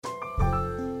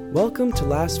Welcome to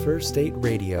Last First Date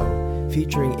Radio,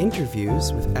 featuring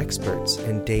interviews with experts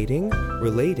in dating,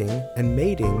 relating, and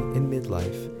mating in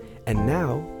midlife. And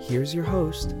now, here's your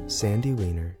host, Sandy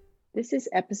Weiner. This is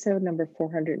episode number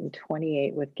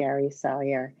 428 with Gary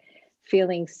Salyer,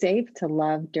 feeling safe to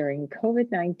love during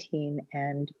COVID-19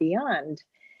 and beyond.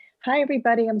 Hi,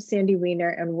 everybody. I'm Sandy Weiner,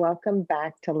 and welcome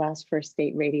back to Last First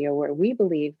Date Radio, where we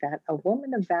believe that a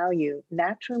woman of value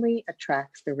naturally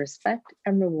attracts the respect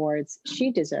and rewards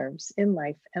she deserves in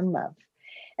life and love.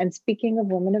 And speaking of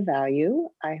women of value,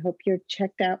 I hope you've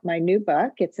checked out my new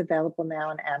book. It's available now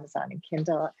on Amazon and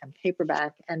Kindle and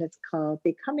paperback, and it's called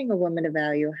Becoming a Woman of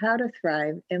Value: How to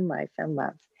Thrive in Life and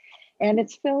Love. And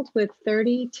it's filled with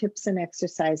 30 tips and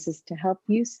exercises to help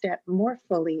you step more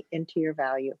fully into your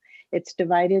value. It's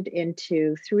divided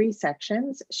into 3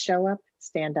 sections: show up,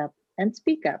 stand up, and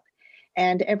speak up.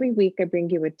 And every week I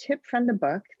bring you a tip from the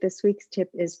book. This week's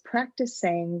tip is practice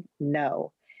saying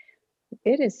no.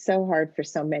 It is so hard for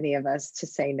so many of us to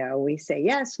say no. We say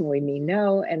yes when we mean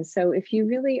no. And so if you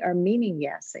really are meaning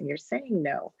yes and you're saying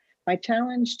no, my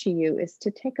challenge to you is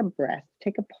to take a breath,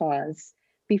 take a pause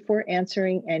before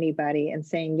answering anybody and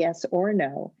saying yes or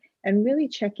no, and really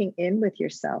checking in with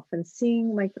yourself and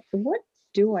seeing, like, what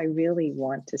do I really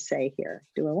want to say here?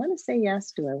 Do I want to say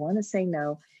yes? Do I want to say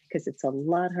no? Because it's a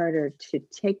lot harder to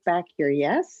take back your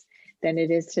yes than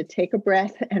it is to take a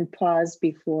breath and pause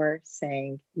before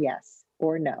saying yes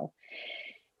or no.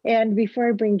 And before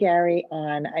I bring Gary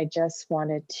on, I just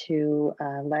wanted to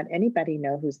let anybody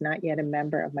know who's not yet a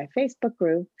member of my Facebook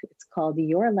group. It's called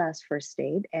Your Last First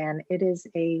Date, and it is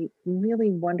a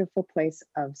really wonderful place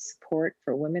of support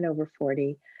for women over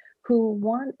 40 who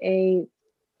want a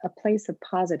place of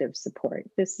positive support.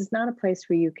 This is not a place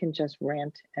where you can just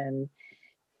rant and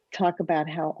talk about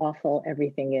how awful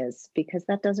everything is, because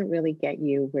that doesn't really get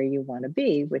you where you want to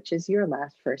be, which is your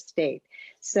last first date.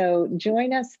 So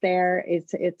join us there.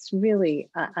 It's really,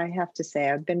 I have to say,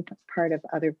 I've been part of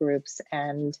other groups,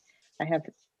 and I have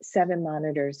 7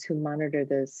 monitors who monitor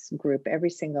this group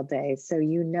every single day. So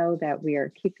you know that we are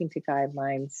keeping to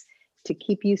guidelines to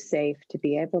keep you safe, to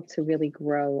be able to really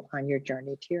grow on your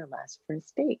journey to your last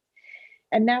first date.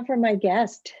 And now for my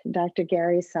guest, Dr.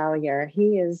 Gary Salyer.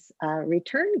 He is a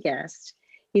return guest.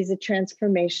 He's a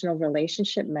transformational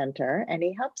relationship mentor, and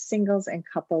he helps singles and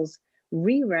couples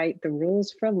rewrite the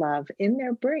rules for love in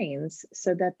their brains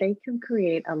so that they can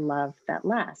create a love that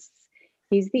lasts.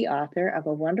 He's the author of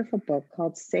a wonderful book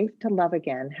called Safe to Love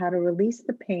Again: How to Release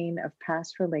the Pain of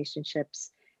Past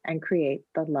Relationships and Create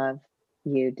the Love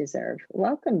You Deserve.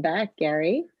 Welcome back,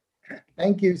 Gary.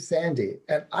 Thank you, Sandy.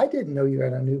 And I didn't know you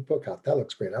had a new book out. That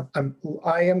looks great.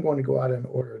 I am going to go out and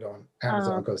order it on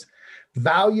Amazon, because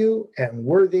value and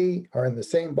worthy are in the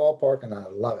same ballpark, and I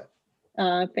love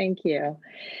it. Thank you.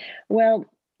 Well,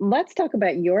 let's talk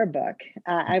about your book.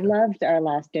 I loved our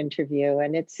last interview,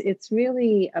 and it's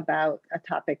really about a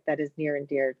topic that is near and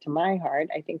dear to my heart.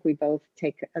 I think we both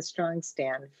take a strong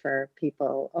stand for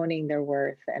people owning their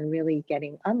worth and really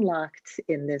getting unlocked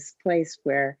in this place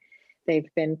where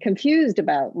they've been confused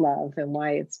about love and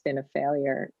why it's been a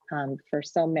failure for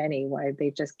so many, why they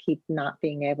just keep not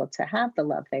being able to have the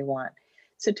love they want.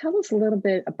 So tell us a little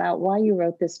bit about why you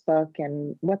wrote this book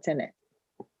and what's in it.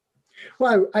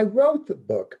 Well, I wrote the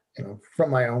book, from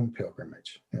my own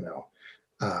pilgrimage.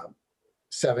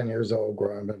 7 years old,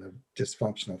 growing up in a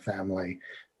dysfunctional family.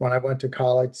 When I went to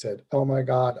college, said, "Oh my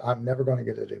God, I'm never going to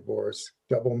get a divorce."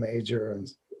 Double major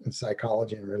in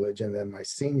psychology and religion. Then my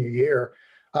senior year,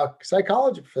 a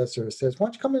psychology professor says, "Why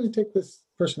don't you come in and take this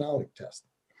personality test?"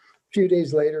 A few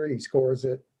days later, he scores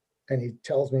it, and he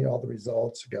tells me all the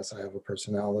results. I guess I have a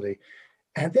personality.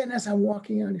 And then as I'm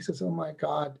walking out, he says, "Oh my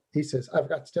God," he says, "I've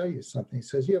got to tell you something." He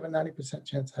says, "You have a 90%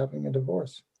 chance of having a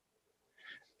divorce."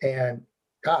 And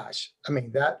gosh,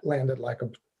 that landed like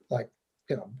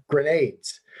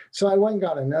grenades. So I went and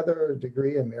got another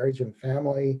degree in marriage and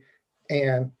family.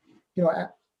 And,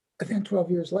 then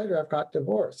 12 years later, I've got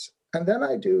divorced. And then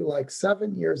I do like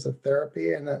 7 years of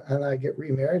therapy, and I get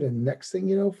remarried. And next thing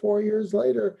you know, 4 years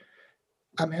later,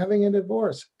 I'm having a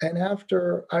divorce. And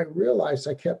after I realized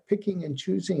I kept picking and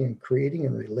choosing and creating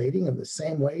and relating in the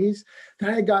same ways, that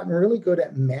I had gotten really good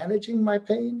at managing my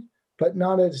pain, but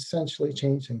not at essentially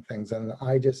changing things. And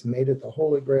I just made it the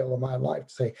holy grail of my life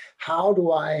to say, how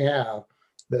do I have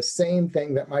the same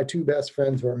thing that my 2 best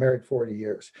friends who are married 40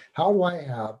 years? How do I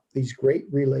have these great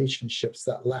relationships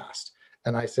that last?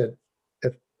 And I said,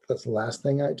 if that's the last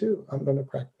thing I do, I'm going to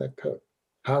crack that code.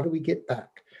 How do we get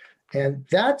back? And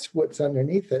that's what's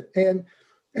underneath it. And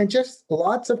just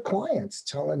lots of clients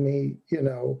telling me,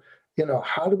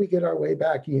 how do we get our way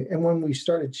back? And when we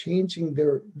started changing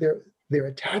their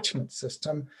attachment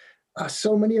system.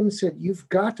 So many of them said, "You've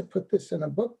got to put this in a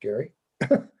book, Gary."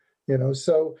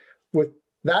 So with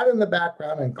that in the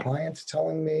background and clients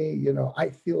telling me, I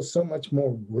feel so much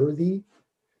more worthy.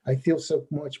 I feel so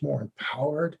much more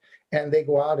empowered, and they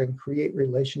go out and create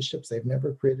relationships they've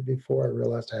never created before. I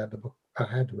realized I had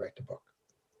to write the book.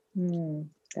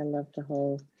 I love the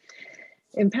whole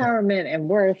empowerment and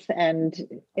worth and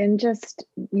just,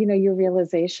 your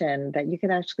realization that you can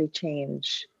actually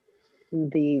change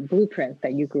the blueprint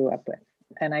that you grew up with.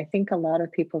 And I think a lot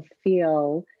of people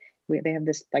feel they have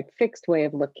this like fixed way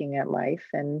of looking at life.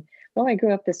 And well, I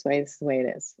grew up this way. This is the way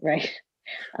it is, right?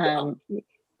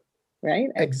 Right?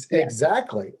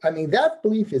 Exactly. I mean, that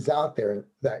belief is out there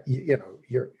that,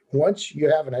 you're once you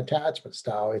have an attachment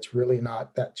style, it's really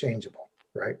not that changeable,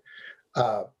 right?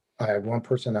 I had one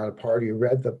person at a party who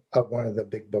read one of the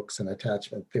big books in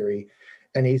attachment theory.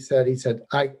 And he said,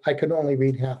 I could only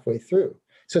read halfway through.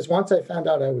 He says, once I found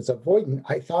out I was avoidant,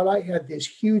 I thought I had this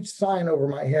huge sign over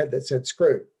my head that said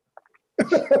screwed.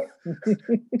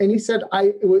 And he said,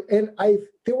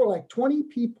 there were like 20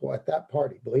 people at that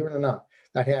party, believe it or not,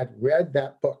 that had read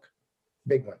that book,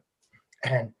 big one.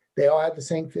 And they all had the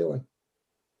same feeling.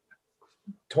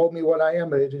 Told me what I am,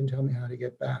 but they didn't tell me how to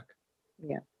get back.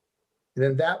 Yeah. And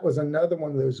then that was another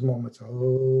one of those moments.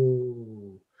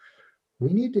 Oh,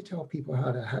 we need to tell people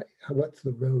what's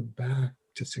the road back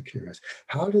to secure us.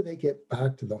 How do they get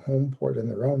back to the home port in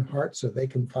their own heart so they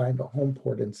can find a home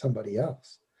port in somebody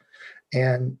else?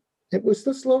 And it was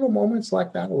just little moments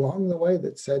like that along the way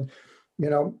that said,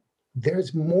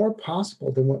 there's more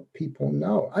possible than what people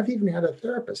know. I've even had a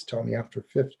therapist tell me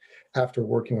after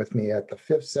working with me at the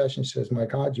 5th session, she says, "My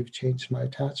God, you've changed my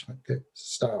attachment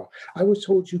style. I was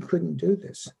told you couldn't do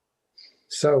this."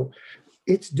 So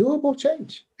it's doable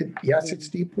change. Yes, it's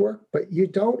deep work, but you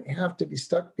don't have to be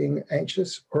stuck being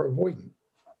anxious or avoidant.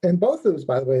 And both of those,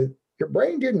 by the way, your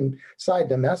brain didn't decide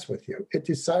to mess with you. It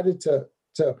decided to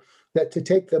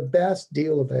take the best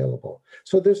deal available.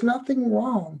 So there's nothing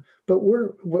wrong, but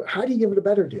how do you give it a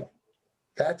better deal?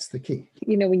 That's the key.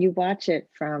 When you watch it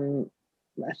from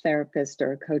a therapist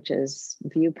or a coach's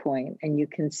viewpoint, and you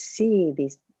can see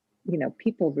these,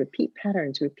 people repeat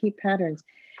patterns,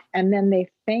 and then they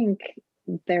think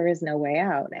there is no way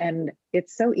out. And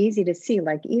it's so easy to see,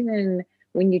 like even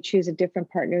when you choose a different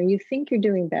partner, you think you're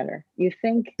doing better. You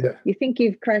think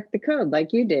you've cracked the code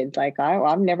like you did. Like,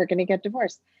 I'm never going to get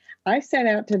divorced. I set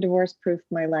out to divorce-proof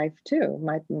my life too.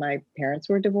 My parents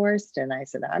were divorced, and I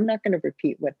said, I'm not going to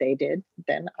repeat what they did.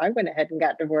 Then I went ahead and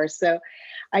got divorced. So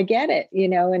I get it,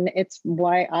 and it's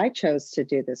why I chose to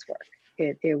do this work.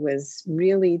 It was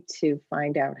really to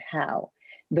find out how.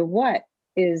 The what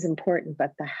is important,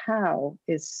 but the how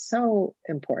is so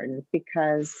important,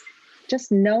 because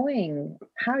just knowing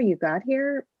how you got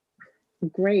here,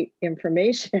 great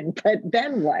information, but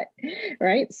then what,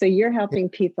 right? So you're helping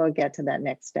people get to that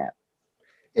next step.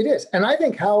 It is. And I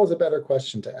think how is a better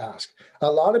question to ask.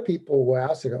 A lot of people will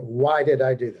ask, why did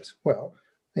I do this? Well,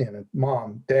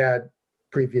 mom, dad,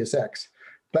 previous ex.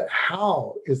 But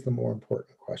how is the more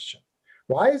important question.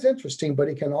 Why is interesting, but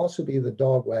it can also be the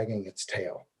dog wagging its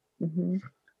tail. Mm-hmm.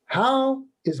 How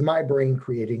is my brain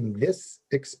creating this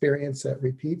experience that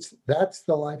repeats? That's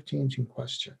the life-changing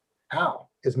question. How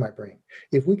is my brain?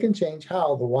 If we can change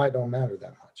how, the why don't matter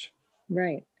that much.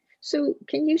 Right. So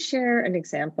can you share an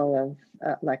example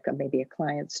of maybe a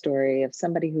client story of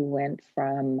somebody who went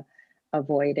from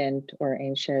avoidant or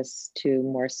anxious to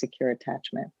more secure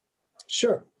attachment?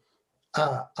 Sure.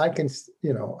 I can,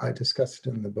 I discussed it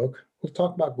in the book. We'll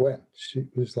talk about Gwen. She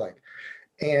was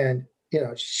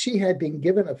she had been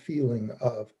given a feeling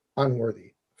of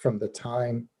unworthy from the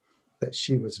time that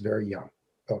she was very young.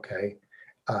 Okay.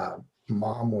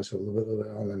 Mom was a little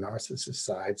bit on the narcissist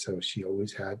side, so she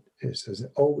always I'm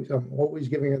always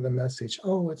giving her the message,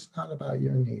 oh, it's not about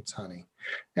your needs, honey.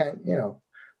 And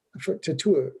for a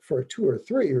 2 or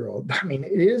 3-year-old, I mean,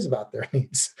 it is about their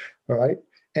needs, all right?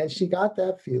 And she got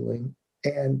that feeling,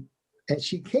 and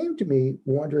she came to me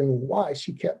wondering why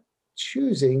she kept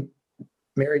choosing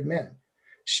married men.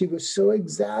 She was so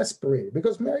exasperated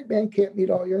because married men can't meet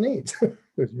all your needs,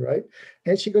 right?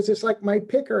 And she goes, it's like my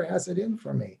picker has it in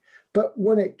for me. But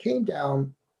when it came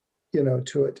down,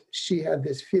 to it, she had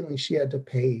this feeling she had to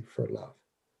pay for love.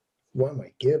 One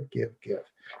way, give.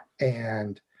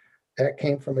 And that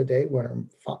came from a day when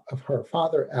her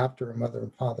father, after her mother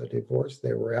and father divorced,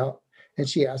 they were out, and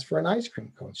she asked for an ice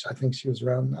cream cone. I think she was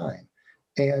around 9.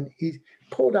 And he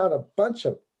pulled out a bunch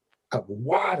of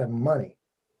wad of money,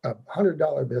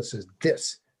 $100 bill, says,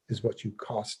 this is what you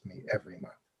cost me every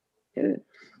month. Good.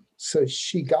 So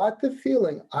she got the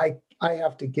feeling, I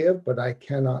have to give, but I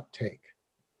cannot take.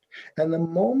 And the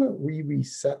moment we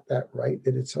reset that right,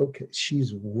 that it's okay,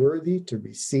 she's worthy to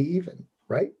receive, and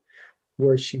right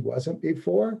where she wasn't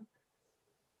before,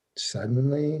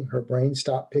 suddenly her brain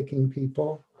stopped picking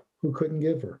people who couldn't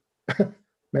give her,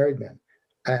 married men.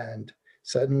 And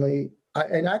suddenly,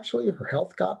 and actually her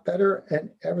health got better and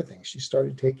everything. She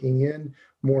started taking in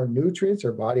more nutrients.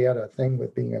 Her body had a thing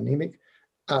with being anemic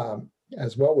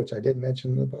as well, which I did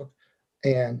mention in the book.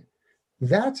 And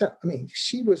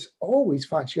she was always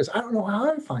fine. She goes, I don't know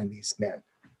how I find these men.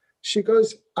 She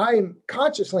goes, I'm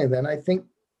consciously, and then I think,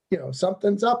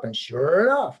 something's up. And sure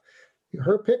enough,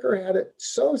 her picker had it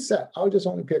so set, I'll just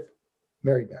only pick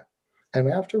married men. And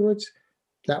afterwards,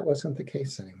 that wasn't the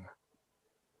case anymore.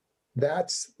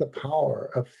 That's the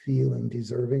power of feeling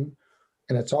deserving.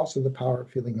 And it's also the power of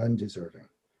feeling undeserving.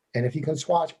 And if you can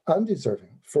swap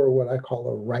undeserving for what I call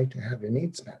a right to have your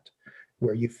needs met,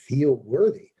 where you feel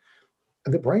worthy,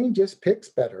 the brain just picks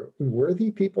better.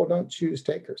 Worthy people don't choose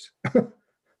takers.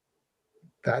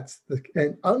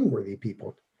 And unworthy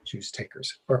people choose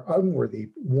takers, or unworthy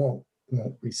won't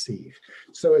receive.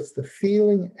 So it's the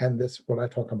feeling, and this, what I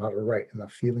talk about, a right, and the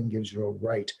feeling gives you a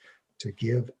right to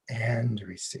give and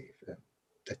receive, and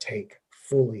to take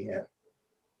fully in.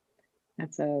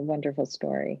 That's a wonderful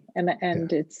story. And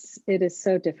it is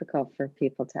so difficult for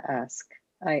people to ask.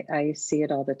 I see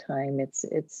it all the time.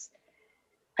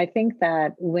 I think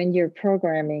that when your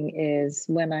programming is,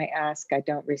 when I ask, I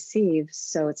don't receive,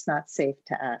 so it's not safe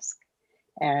to ask.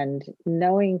 And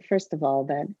knowing, first of all,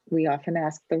 that we often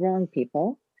ask the wrong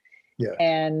people. Yeah.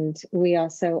 And we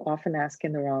also often ask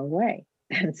in the wrong way.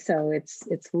 And so it's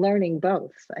learning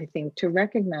both, I think, to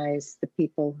recognize the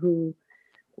people who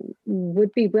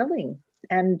would be willing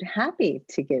and happy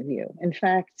to give you. In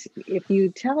fact, if you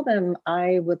tell them,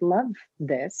 I would love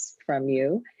this from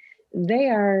you, they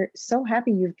are so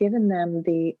happy you've given them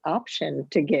the option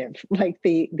to give, like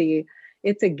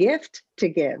it's a gift to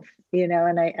give,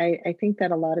 and I think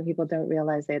that a lot of people don't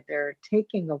realize that they're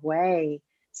taking away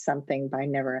something by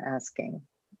never asking.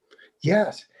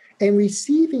 Yes. And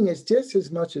receiving is just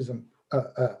as much as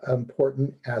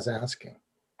important as asking.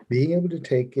 Being able to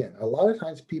take in. A lot of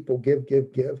times people give.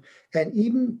 And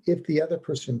even if the other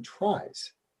person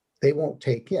tries, they won't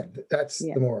take in. That's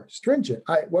the more stringent.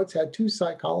 I once had 2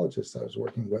 psychologists I was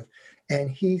working with, and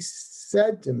he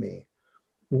said to me,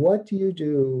 what do you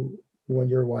do when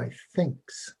your wife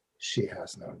thinks she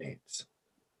has no needs?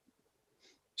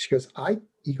 He goes,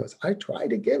 I try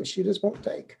to give, she just won't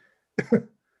take.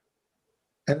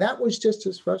 And that was just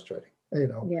as frustrating,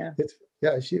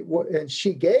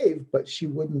 she gave, but she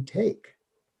wouldn't take.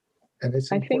 And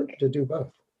it's important to do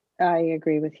both. I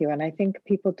agree with you. And I think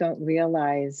people don't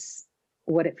realize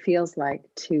what it feels like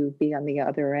to be on the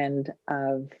other end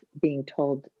of being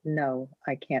told, no,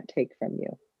 I can't take from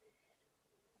you.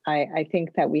 I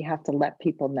think that we have to let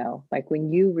people know, like,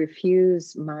 when you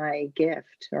refuse my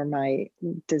gift or my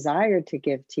desire to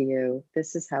give to you,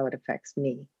 this is how it affects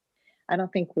me. I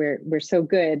don't think we're so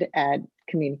good at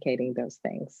communicating those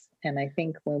things. And I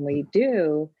think when we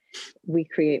do, we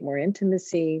create more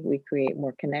intimacy, we create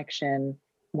more connection,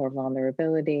 more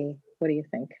vulnerability. What do you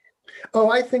think? Oh,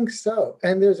 I think so.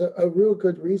 And there's a real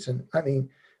good reason. I mean,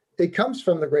 it comes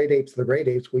from the great apes. The great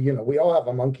apes, we all have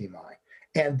a monkey mind,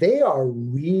 and they are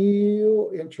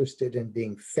real interested in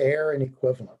being fair and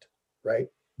equivalent, right?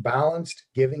 Balanced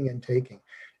giving and taking.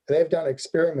 They've done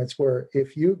experiments where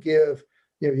if you give,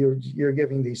 you're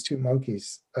giving these 2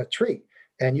 monkeys a treat,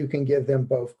 and you can give them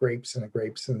both grapes, and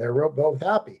they're both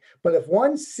happy. But if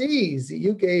one sees that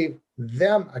you gave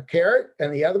them a carrot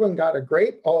and the other one got a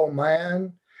grape, oh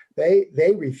man,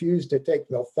 they refuse to take,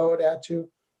 they'll throw it at you.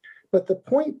 But the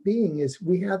point being is,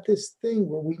 we have this thing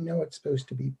where we know it's supposed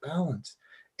to be balanced.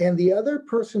 And the other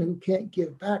person who can't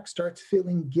give back starts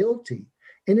feeling guilty.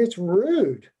 And it's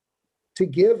rude to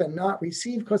give and not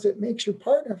receive, because it makes your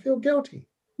partner feel guilty.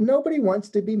 Nobody wants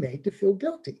to be made to feel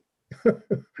guilty.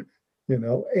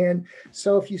 And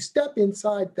so if you step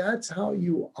inside, that's how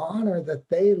you honor that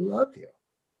they love you,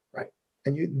 right?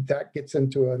 And that gets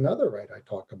into another right I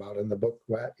talk about in the book,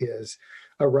 that is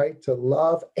a right to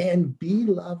love and be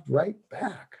loved right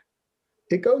back.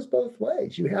 It goes both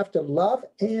ways. You have to love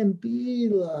and be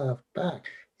loved back.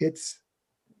 It's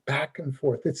back and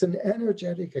forth. It's an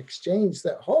energetic exchange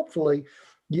that hopefully,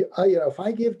 if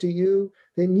I give to you,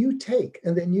 then you take,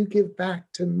 and then you give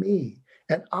back to me.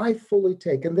 And I fully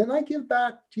take, and then I give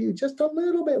back to you just a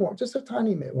little bit more, just a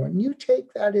tiny bit more. And you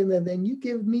take that in, and then you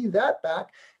give me that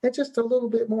back, and just a little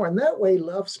bit more. And that way,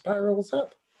 love spirals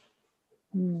up.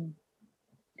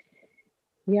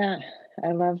 Yeah,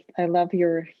 I love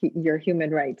your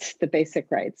human rights, the basic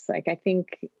rights. Like, I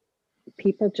think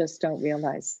people just don't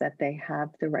realize that they have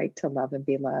the right to love and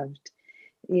be loved.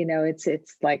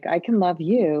 It's like, I can love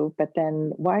you, but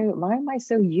then why am I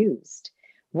so used?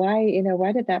 Why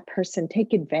did that person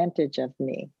take advantage of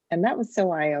me? And that was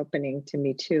so eye-opening to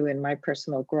me too, in my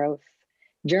personal growth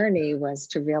journey, was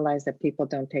to realize that people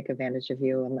don't take advantage of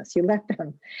you unless you let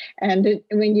them. And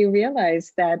when you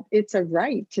realize that it's a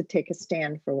right to take a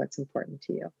stand for what's important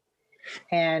to you.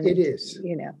 And It is.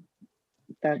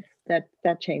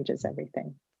 That changes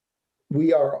everything.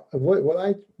 We are, what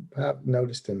I have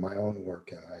noticed in my own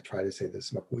work, and I try to say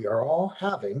this, we are all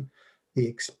having the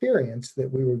experience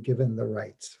that we were given the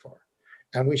rights for.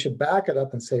 And we should back it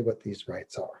up and say what these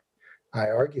rights are. I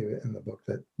argue in the book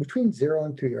that between 0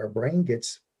 and 3, our brain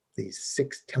gets these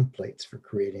 6 templates for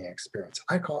creating experience.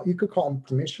 You could call them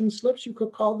permission slips, you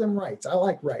could call them rights. I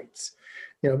like rights,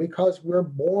 because we're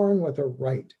born with a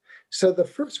right. So the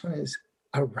first one is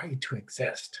a right to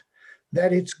exist,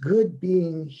 that it's good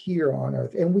being here on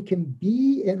earth, and we can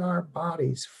be in our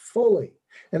bodies fully,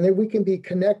 and that we can be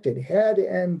connected head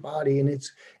and body,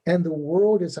 and the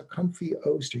world is a comfy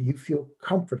oyster. You feel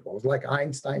comfortable. Like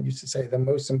Einstein used to say, the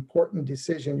most important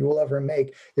decision you will ever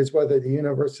make is whether the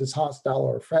universe is hostile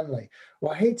or friendly.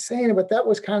 Well, I hate saying it, but that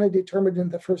was kind of determined in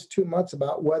the first 2 months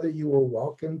about whether you were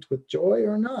welcomed with joy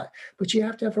or not. But you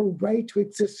have to have a right to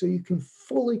exist so you can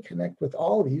fully connect with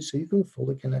all of you, so you can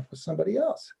fully connect with somebody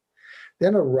else.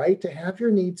 Then a right to have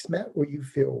your needs met, where you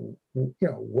feel,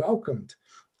 welcomed,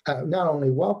 not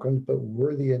only welcomed, but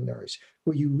worthy and nourished.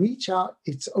 Where you reach out,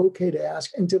 it's okay to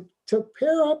ask, and to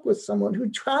pair up with someone who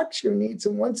tracks your needs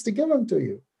and wants to give them to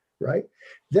you, right?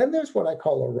 Then there's what I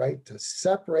call a right to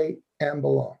separate and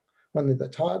belong. When the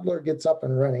toddler gets up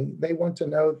and running, they want to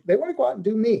go out and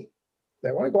do me.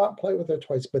 They want to go out and play with their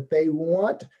toys, but they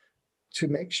want to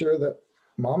make sure that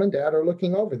mom and dad are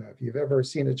looking over them. If you've ever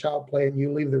seen a child play and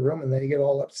you leave the room and they get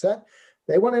all upset,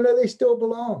 they want to know they still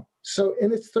belong. So,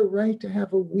 and it's the right to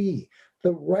have a we,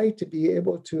 the right to be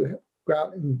able to go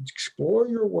out and explore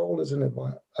your world as an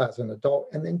adult,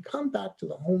 and then come back to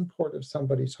the home port of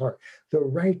somebody's heart, the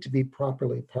right to be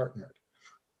properly partnered.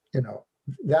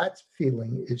 That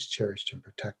feeling is cherished and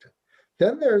protected.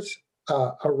 Then there's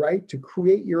a right to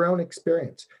create your own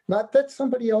experience. Not that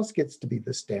somebody else gets to be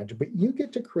the standard, but you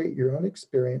get to create your own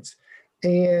experience,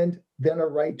 and then a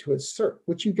right to assert,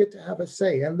 which you get to have a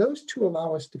say. And those two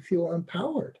allow us to feel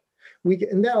empowered.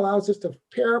 And that allows us to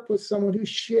pair up with someone who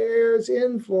shares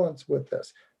influence with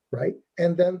us, right?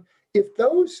 And then if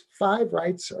those 5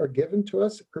 rights are given to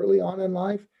us early on in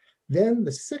life, then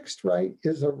the 6th right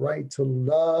is a right to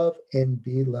love and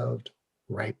be loved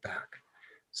right back.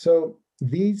 So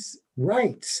these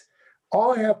rights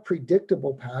all have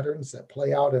predictable patterns that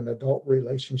play out in adult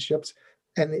relationships.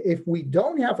 And if we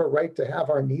don't have a right to have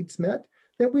our needs met,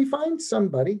 then we find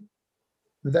somebody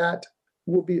that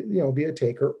will be a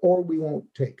taker, or we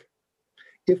won't take.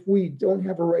 If we don't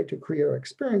have a right to create our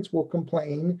experience, we'll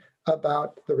complain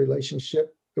about the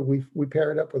relationship that we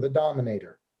paired up with a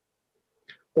dominator.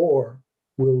 Or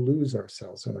we'll lose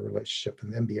ourselves in a relationship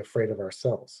and then be afraid of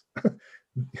ourselves.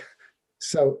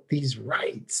 So these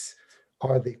rights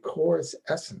are the core's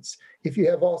essence. If you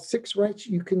have all 6 rights,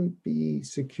 you can be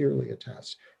securely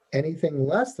attached. Anything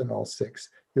less than all 6,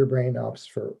 your brain opts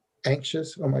for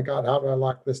anxious. Oh my God, how do I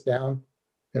lock this down?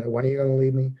 When are you going to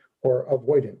leave me? Or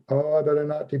avoidant. Oh, I better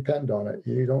not depend on it.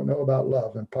 You don't know about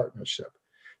love and partnership.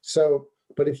 So,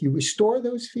 but if you restore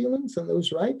those feelings and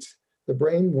those rights, the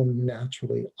brain will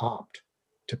naturally opt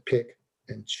to pick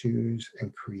and choose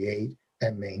and create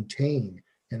and maintain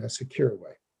in a secure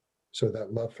way, so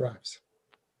that love thrives.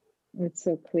 It's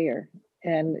so clear.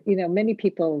 And, many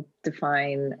people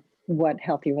define what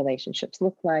healthy relationships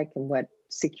look like and what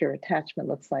secure attachment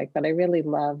looks like, but I really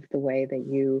love the way that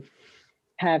you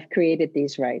have created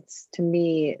these rights. To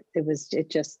me, it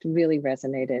just really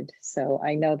resonated. So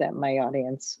I know that my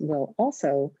audience will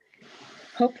also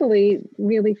hopefully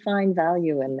really find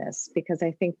value in this, because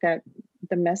I think that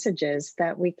the message is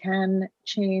that we can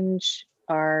change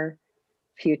our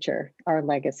future, our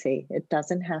legacy. It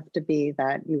doesn't have to be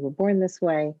that you were born this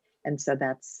way, and so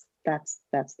that's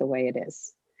the way it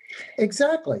is.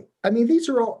 Exactly. I mean, these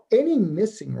are all, any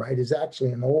missing right is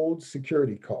actually an old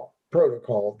security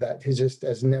protocol that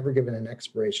has never given an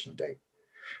expiration date.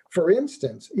 For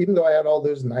instance, even though I had all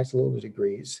those nice little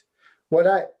degrees, when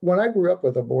I grew up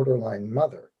with a borderline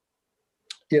mother,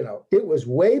 it was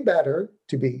way better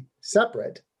to be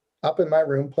separate up in my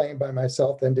room playing by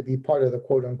myself than to be part of the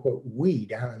quote unquote we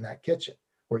down in that kitchen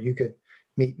where you could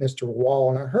meet Mr. Wall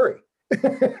in a hurry,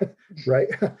 right?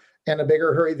 And a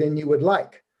bigger hurry than you would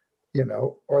like,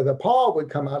 or the paw would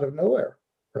come out of nowhere,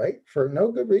 right? For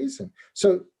no good reason.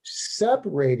 So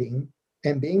separating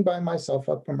and being by myself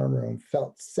up in my room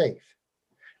felt safe.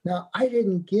 Now, I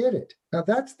didn't get it. Now,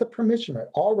 that's the permission right.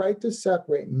 All right to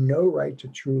separate, no right to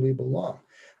truly belong.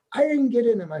 I didn't get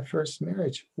it in my first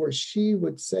marriage where she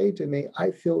would say to me,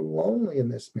 I feel lonely in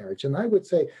this marriage. And I would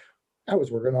say, I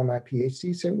was working on my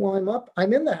PhD, saying, well,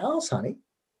 I'm in the house, honey.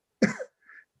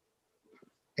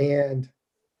 And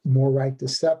more right to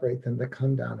separate than to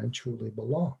come down and truly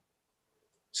belong.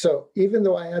 So even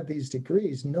though I had these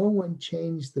degrees, no one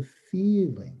changed the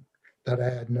feeling that I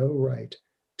had no right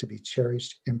to be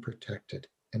cherished and protected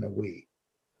in a we.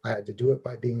 I had to do it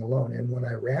by being alone. And when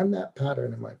I ran that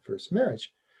pattern in my first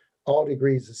marriage, all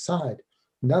degrees aside,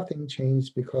 nothing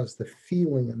changed because the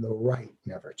feeling and the right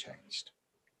never changed.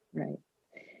 Right.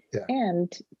 Yeah.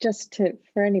 And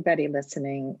for anybody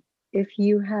listening, if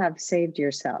you have saved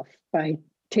yourself by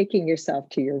taking yourself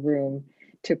to your room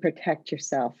to protect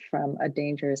yourself from a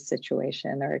dangerous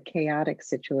situation or a chaotic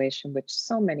situation, which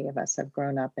so many of us have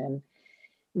grown up in,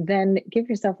 then give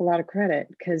yourself a lot of credit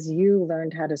because you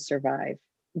learned how to survive,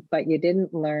 but you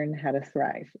didn't learn how to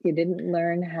thrive. You didn't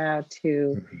learn how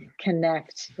to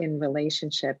connect in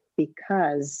relationship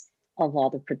because of all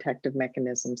the protective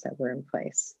mechanisms that were in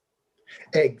place.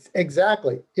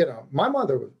 Exactly. My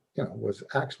mother, was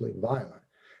actually violent.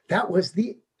 That was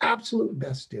the absolute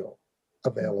best deal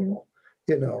available.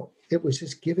 It was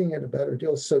just giving it a better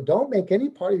deal. So don't make any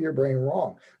part of your brain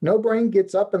wrong. No brain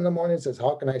gets up in the morning and says,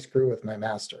 how can I screw with my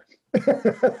master?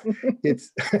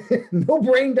 It's no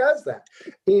brain does that.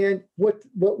 And what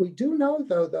we do know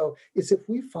though, is if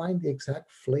we find the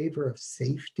exact flavor of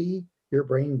safety your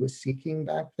brain was seeking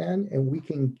back then, and we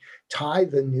can tie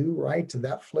the new right to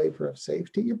that flavor of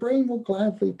safety, your brain will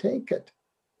gladly take it.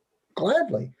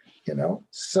 Gladly,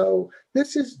 So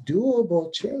this is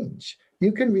doable change.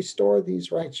 You can restore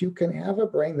these rights. You can have a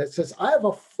brain that says, I have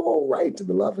a full right to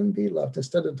love and be loved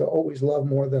instead of to always love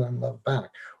more than I'm loved back.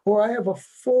 Or I have a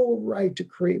full right to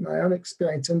create my own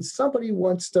experience. And somebody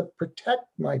wants to protect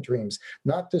my dreams,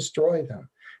 not destroy them.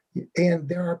 And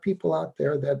there are people out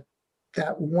there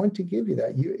that want to give you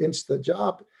that. It's the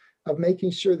job of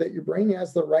making sure that your brain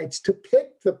has the rights to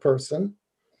pick the person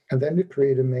and then to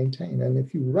create and maintain. And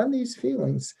if you run these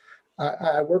feelings,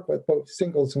 I work with both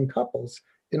singles and couples.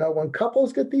 When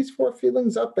couples get these 4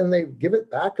 feelings up and they give it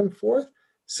back and forth,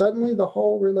 suddenly the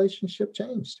whole relationship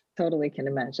changed. Totally can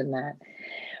imagine that.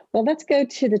 Well, let's go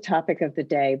to the topic of the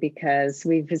day, because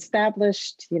we've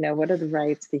established, what are the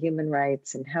rights, the human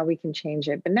rights, and how we can change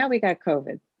it. But now we got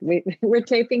COVID. We're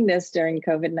taping this during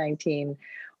COVID-19,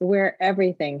 where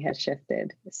everything has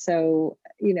shifted. So,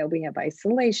 we have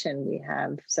isolation, we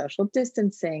have social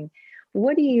distancing.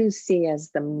 What do you see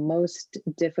as the most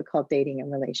difficult dating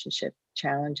and relationship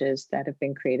challenges that have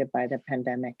been created by the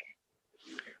pandemic?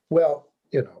 Well,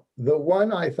 the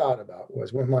one I thought about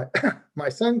was when my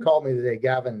son called me today.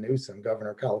 Gavin Newsom,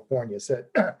 governor of California, said,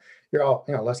 you're all,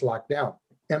 let's lock down.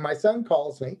 And my son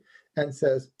calls me and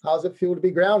says, how's it feel to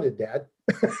be grounded, Dad?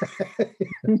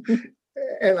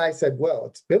 And I said, well,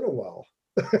 it's been a while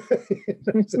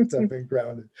since I've been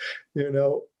grounded,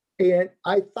 And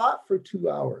I thought for 2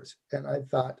 hours, and I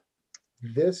thought,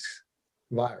 this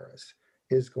virus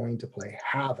is going to play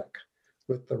havoc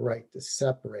with the right to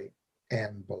separate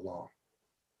and belong.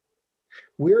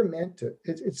 We're meant to,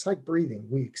 it's like breathing.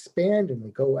 We expand and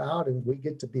we go out and we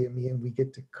get to be a me, and we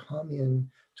get to come in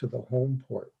to the home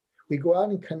port. We go out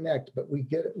and connect, but we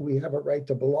have a right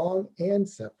to belong and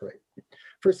separate.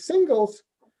 For singles,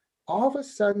 all of a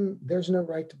sudden, there's no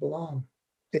right to belong.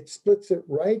 It splits it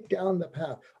right down the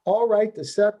path. All right to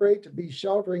separate, to be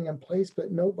sheltering in place,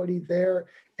 but nobody there.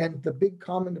 And the big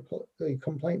common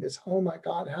complaint is, oh my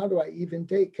God, how do I even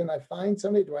date? Can I find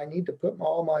somebody? Do I need to put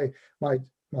all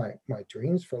my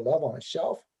dreams for love on a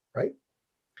shelf, right?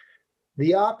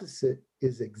 The opposite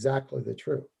is exactly the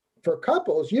truth. For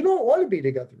couples, you don't want to be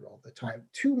together all the time.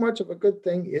 Too much of a good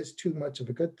thing is too much of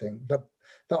a good thing.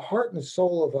 The heart and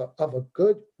soul of a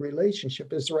good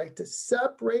relationship is the right to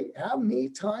separate, have me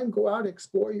time, go out,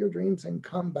 explore your dreams, and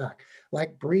come back,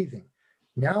 like breathing.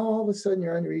 Now, all of a sudden,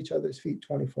 you're under each other's feet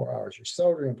 24 hours. You're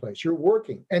sheltering in place. You're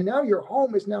working. And now your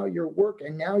home is now your work.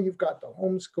 And now you've got the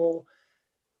homeschool.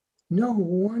 No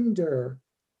wonder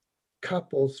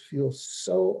couples feel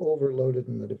so overloaded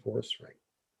in the divorce rate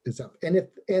is up. And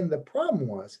the problem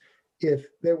was, if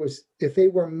they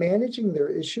were managing their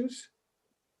issues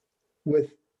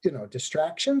with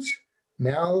distractions,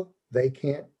 now they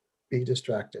can't be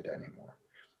distracted anymore.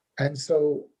 And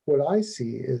so what I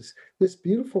see is this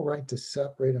beautiful right to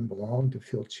separate and belong, to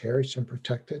feel cherished and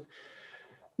protected.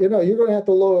 You're going to have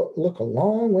to look a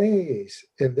long ways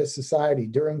in this society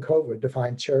during COVID to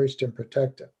find cherished and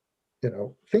protected.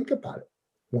 Think about it.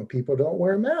 When people don't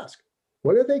wear a mask,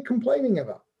 What are they complaining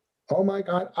about? Oh my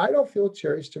God, I don't feel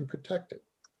cherished and protected.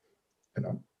 You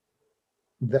know,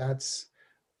 that's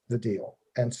the deal.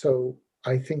 And so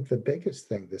I think the biggest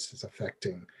thing this is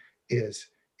affecting is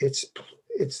it's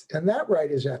and that right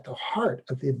is at the heart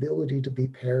of the ability to be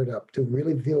paired up, to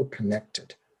really feel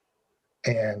connected.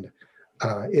 And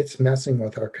it's messing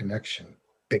with our connection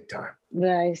big time.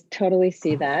 I totally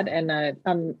see that. And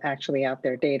I'm actually out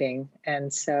there dating.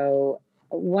 And so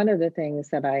one of the things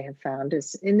that I have found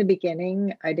is in the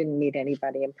beginning, I didn't meet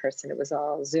anybody in person. It was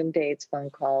all Zoom dates, phone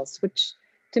calls, which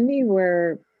to me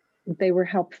were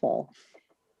helpful.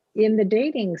 In the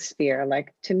dating sphere,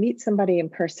 like to meet somebody in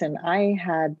person, I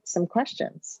had some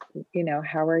questions. You know,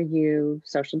 how are you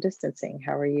social distancing?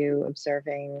 How are you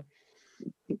observing,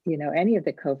 you know, any of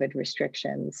the COVID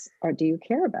restrictions? Or do you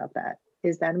care about that?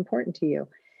 Is that important to you?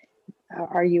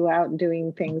 Are you out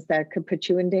doing things that could put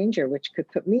you in danger, which could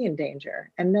put me in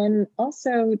danger? And then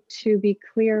also to be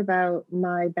clear about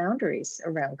my boundaries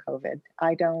around COVID.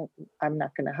 I'm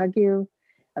not going to hug you.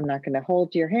 I'm not going to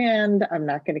hold your hand. I'm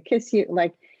not going to kiss you.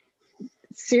 Like,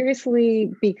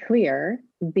 seriously be clear,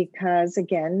 because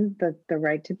again, the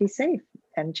right to be safe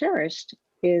and cherished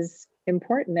is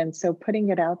important. And so putting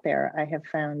it out there, I have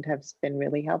found has been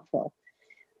really helpful.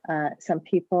 Some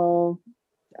people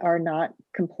are not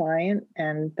compliant,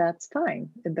 and that's fine.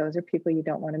 Those are people you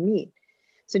don't want to meet.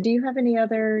 So do you have any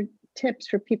other tips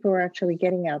for people who are actually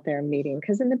getting out there and meeting?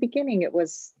 Because in the beginning, it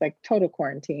was like total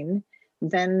quarantine.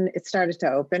 Then it started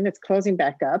to open. It's closing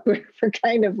back up. We're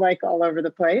kind of like all over the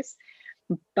place.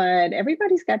 But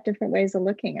everybody's got different ways of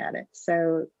looking at it.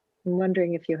 So I'm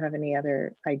wondering if you have any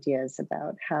other ideas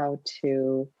about how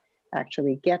to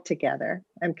actually get together.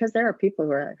 And because there are people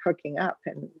who are hooking up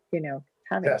and, you know,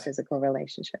 having Yes. physical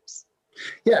relationships.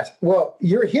 Yes. Well,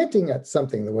 you're hinting at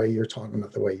something the way you're talking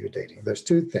about the way you're dating. There's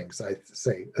two things I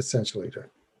say essentially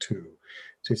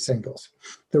to singles.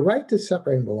 The right to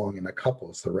separate and belong in a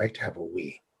couple is the right to have a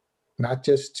we, not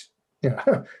just, you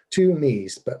know, two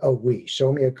me's, but a we.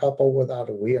 Show me a couple without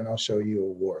a we, and I'll show you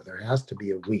a war. There has to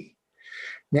be a we.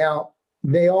 Now,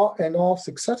 all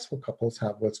successful couples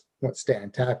have what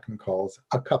Stan Tatkin calls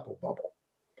a couple bubble.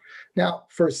 Now,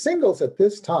 for singles at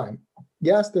this time,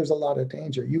 yes, there's a lot of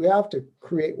danger. You have to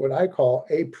create what I call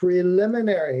a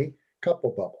preliminary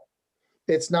couple bubble.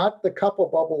 It's not the couple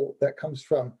bubble that comes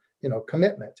from, you know,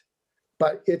 commitment,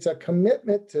 but it's a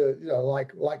commitment to, you know,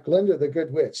 like Glinda the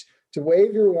Good Witch, to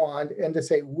wave your wand and to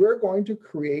say, we're going to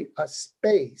create a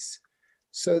space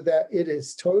so that it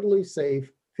is totally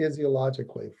safe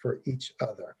physiologically for each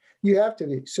other. You have to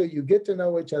be, so you get to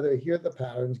know each other, hear the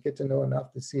patterns, get to know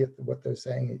enough to see what they're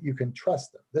saying. You can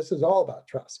trust them. This is all about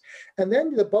trust. And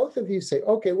then the both of you say,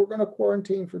 okay, we're going to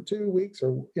quarantine for 2 weeks,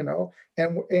 or, you know,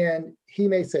 and he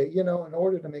may say, you know, in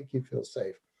order to make you feel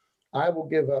safe, I will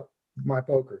give up my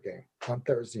poker game on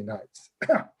Thursday nights,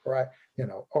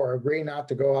 or agree not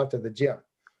to go out to the gym.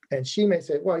 And she may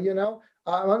say, well, you know,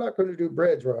 I'm not going to do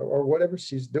bridge or whatever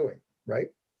she's doing, right?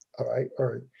 All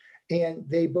right. And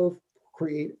they both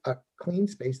create a clean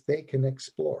space they can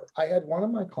explore. I had one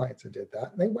of my clients who did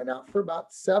that, and they went out for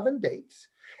about 7 dates,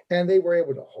 and they were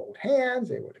able to hold hands,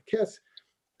 they were to kiss.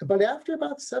 But after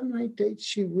about 7 or 8 dates,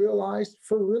 she realized,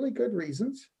 for really good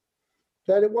reasons,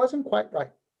 that it wasn't quite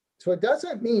right. So it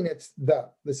doesn't mean it's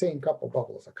the same couple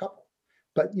bubble as a couple,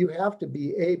 but you have to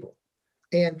be able.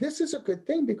 And this is a good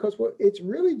thing, because what it's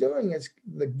really doing is,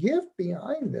 the gift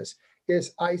behind this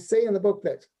is, I say in the book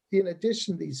that in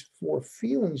addition to these 4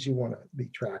 feelings you want to be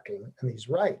tracking and these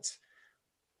rights,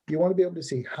 you want to be able to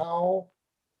see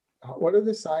what are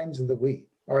the signs of the we?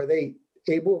 Are they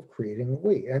able of creating a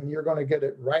we? And you're going to get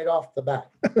it right off the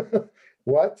bat.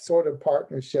 What sort of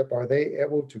partnership are they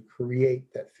able to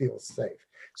create that feels safe?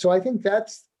 So I think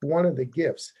that's one of the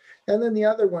gifts. And then the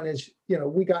other one is, you know,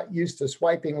 we got used to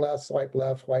swiping left, swipe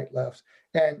left, swipe left.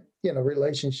 And, you know,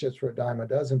 relationships were a dime a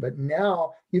dozen. But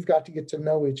now you've got to get to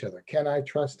know each other. Can I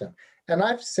trust them? And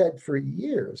I've said for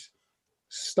years,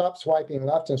 stop swiping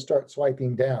left and start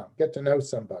swiping down. Get to know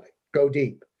somebody. Go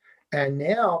deep. And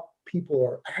now people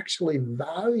are actually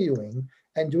valuing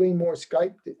and doing more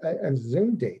Skype and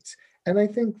Zoom dates. And I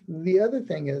think the other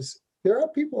thing is, there are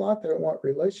people out there that want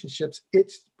relationships,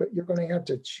 but you're going to have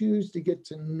to choose to get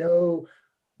to know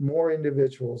more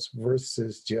individuals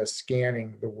versus just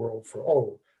scanning the world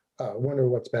for, wonder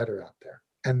what's better out there.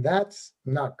 And that's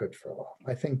not good for love.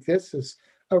 I think this is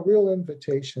a real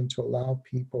invitation to allow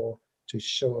people to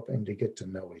show up and to get to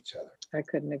know each other. I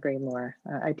couldn't agree more.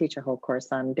 I teach a whole course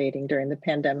on dating during the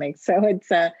pandemic. So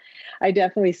I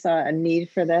definitely saw a need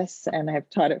for this, and I've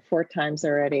taught it 4 times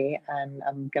already, and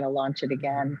I'm going to launch it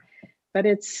again. But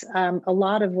it's a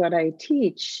lot of what I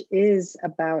teach is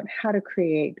about how to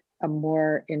create a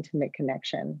more intimate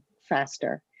connection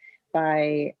faster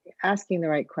by asking the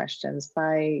right questions,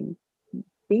 by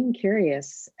being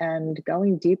curious and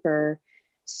going deeper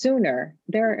sooner.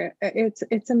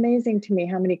 It's amazing to me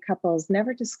how many couples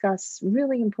never discuss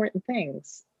really important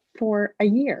things for a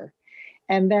year,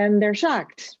 and then they're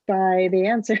shocked by the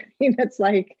answer. It's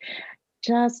like,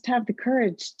 just have the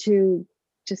courage to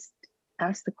just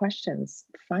ask the questions,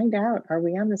 find out, are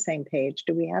we on the same page?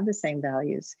 Do we have the same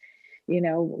values?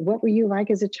 What were you like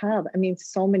as a child? I mean,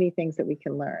 so many things that we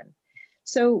can learn.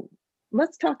 So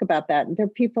let's talk about that. There are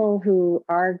people who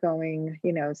are going,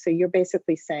 so you're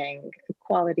basically saying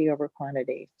quality over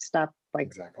quantity. Stop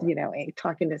Exactly.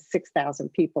 talking to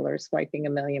 6,000 people or swiping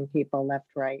 1 million people left,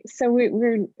 right. So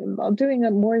we're doing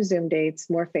more Zoom dates,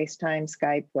 more FaceTime,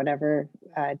 Skype, whatever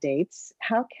dates.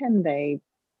 How can they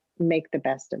make the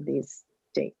best of these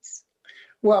dates?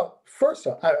 Well, first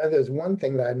off, there's one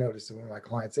thing that I noticed in one of my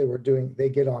clients. They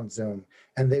get on Zoom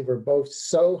and they were both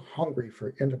so hungry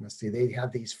for intimacy. They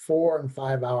had these 4 and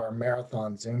 5 hour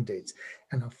marathon Zoom dates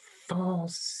and a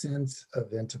false sense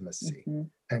of intimacy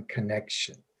and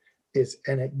connection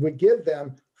and it would give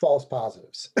them false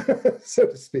positives, so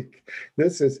to speak.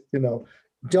 This is,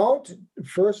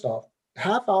 first off,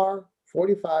 half hour,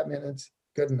 45 minutes,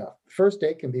 good enough. First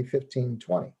date can be 15,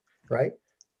 20, right?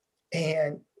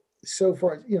 And so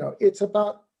it's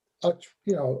about,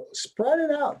 spread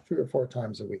it out 3 or 4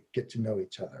 times a week, get to know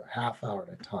each other, a half hour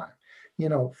at a time,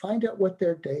 find out what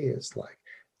their day is like.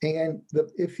 And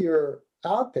if you're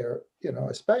out there,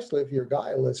 especially if you're a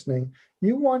guy listening,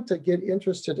 you want to get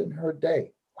interested in her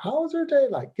day. How is her day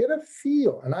like? Get a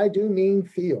feel. And I do mean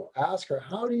feel. Ask her,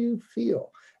 how do you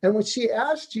feel? And when she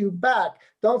asks you back,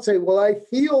 don't say, well, I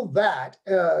feel that,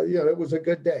 it was a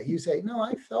good day. You say, no,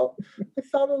 I felt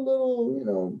a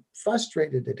little,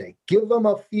 frustrated today. Give them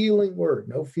a feeling word,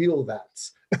 no feel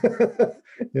that's,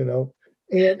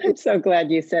 And I'm so glad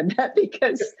you said that,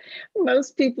 because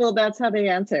most people, that's how they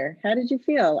answer. How did you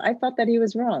feel? I thought that he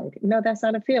was wrong. No, that's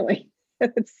not a feeling.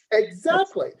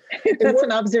 Exactly. That's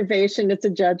an observation. It's a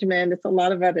judgment. It's a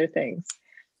lot of other things.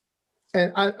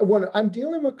 And when I'm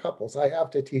dealing with couples, I have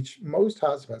to teach most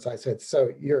husbands. I said,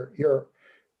 so your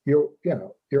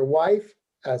wife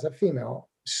as a female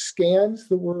scans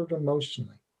the word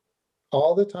emotionally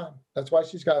all the time. That's why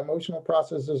she's got emotional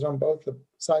processors on both the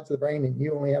sides of the brain, and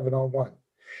you only have it on one.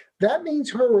 That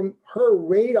means her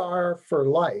radar for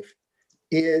life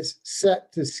is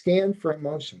set to scan for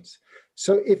emotions.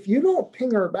 So if you don't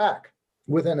ping her back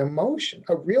with an emotion,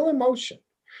 a real emotion,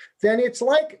 then it's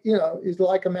like,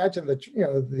 imagine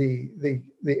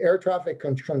the air traffic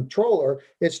controller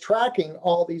is tracking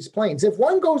all these planes. If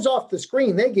one goes off the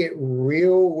screen, they get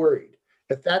real worried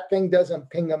if that thing doesn't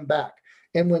ping them back.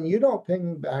 And when you don't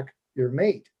ping back your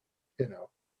mate,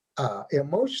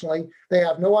 emotionally, they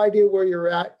have no idea where you're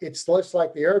at. It's less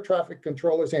like the air traffic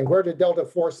controller saying, where did Delta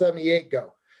 478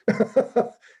 go?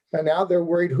 And now they're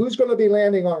worried, who's going to be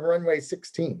landing on runway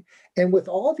 16? And with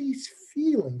all these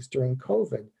feelings during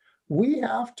COVID,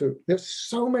 there's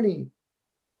so many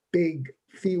big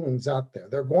feelings out there.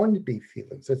 There are going to be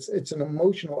feelings. It's an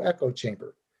emotional echo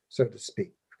chamber, so to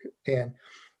speak. And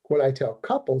what I tell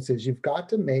couples is you've got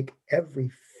to make every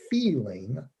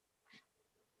feeling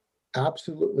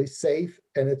absolutely safe,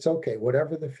 and it's okay,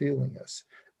 whatever the feeling is.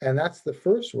 And that's the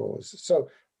first rule. So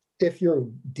if you're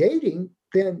dating,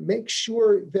 then make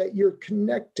sure that you're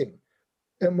connecting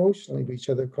emotionally to each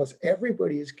other, because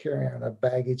everybody is carrying a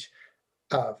baggage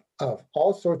of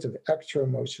all sorts of extra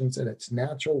emotions, and it's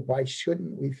natural. Why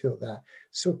shouldn't we feel that?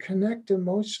 So connect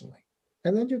emotionally,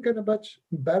 and then you get a much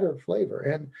better flavor.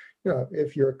 And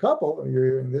if you're a couple and you're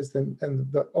hearing this, then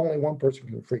only one person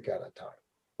can freak out at a time.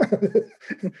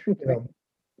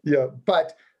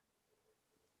 But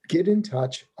get in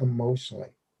touch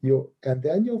emotionally. And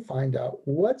then you'll find out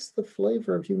what's the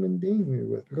flavor of human being you're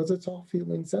with, because it's all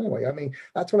feelings anyway. I mean,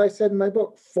 that's what I said in my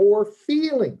book. 4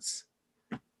 feelings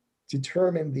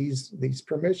determine these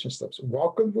permission slips.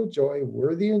 Welcomed with joy,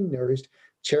 worthy and nourished,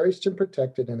 cherished and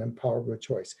protected, and empowered with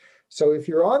choice. So if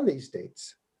you're on these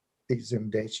dates, these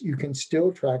Zoom dates, you can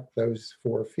still track those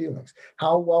 4 feelings.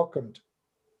 How welcomed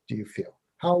do you feel?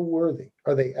 How worthy?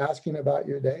 Are they asking about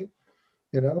your day?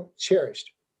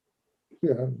 Cherished.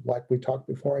 Like we talked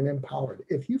before, and empowered.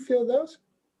 If you feel those,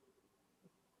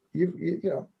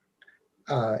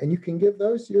 and you can give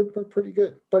those, you're pretty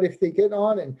good. But if they get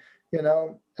on and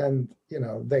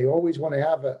they always want to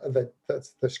have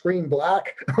the screen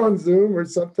black on Zoom or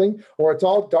something, or it's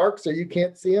all dark so you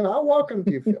can't see them, how welcome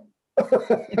do you feel?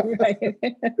 Right.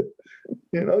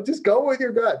 Just go with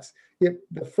your guts.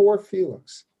 The 4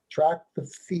 feelings. track the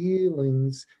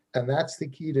feelings. And that's the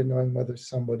key to knowing whether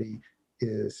somebody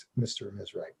is Mr. or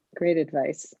Ms. Right. Great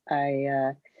advice.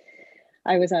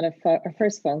 I was on a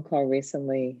first phone call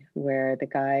recently where the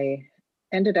guy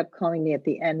ended up calling me at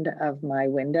the end of my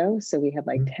window. So we had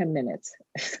like 10 minutes.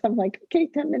 So I'm like, okay,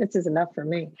 10 minutes is enough for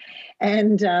me.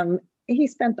 And he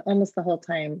spent almost the whole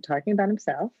time talking about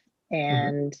himself.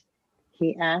 And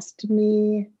he asked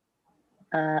me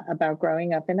about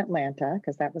growing up in Atlanta,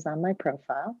 because that was on my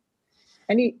profile.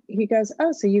 And he goes,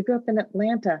 oh, so you grew up in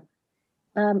Atlanta.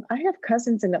 I have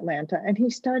cousins in Atlanta. And he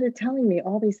started telling me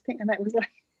all these things. And I was like,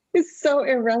 it's so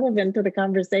irrelevant to the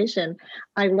conversation.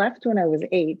 I left when I was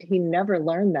 8. He never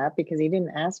learned that because he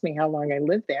didn't ask me how long I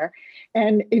lived there.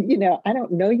 And, I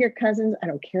don't know your cousins. I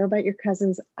don't care about your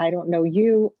cousins. I don't know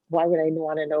you. Why would I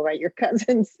want to know about your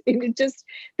cousins?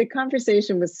 The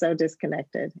conversation was so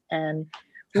disconnected. And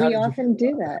we often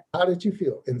do that. How did you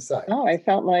feel inside? Oh, I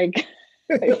felt like,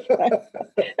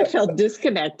 I felt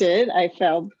disconnected. I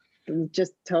felt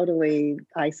just totally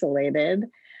isolated.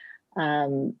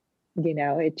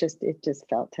 It just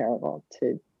felt terrible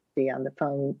to be on the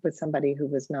phone with somebody who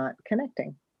was not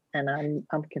connecting. And I'm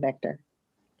a connector.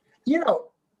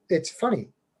 It's funny.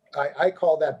 I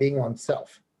call that being on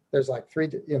self. There's like 3,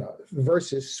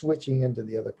 versus switching into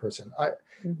the other person.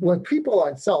 When people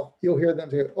on self, you'll hear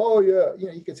them say, oh yeah,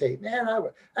 you could say, man, I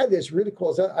had this really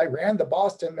cool stuff. I ran the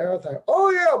Boston Marathon. Oh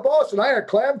yeah, Boston, I had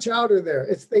clam chowder there.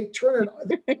 They turn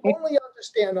it, they only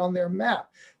understand on their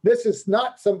map. This is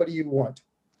not somebody you want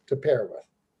to pair with.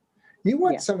 You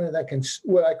want somebody that can,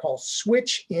 what I call,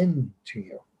 switch into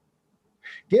you.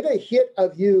 Get a hit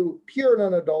of you, pure and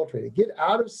unadulterated. Get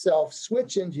out of self,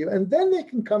 switch into you, and then they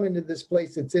can come into this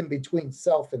place that's in between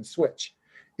self and switch.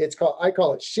 I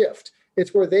call it shift.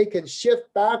 It's where they can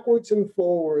shift backwards and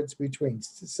forwards between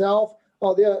self,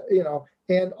 and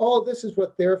this is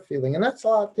what they're feeling, and that's a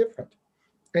lot different.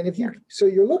 And so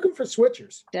you're looking for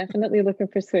switchers. Definitely looking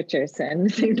for switchers, and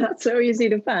they're not so easy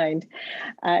to find.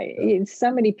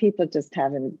 So many people just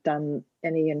haven't done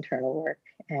any internal work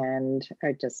and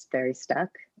are just very stuck.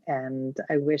 And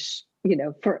I wish,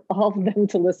 for all of them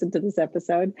to listen to this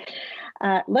episode.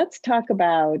 Let's talk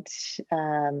about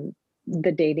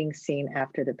the dating scene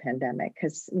after the pandemic,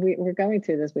 because we're going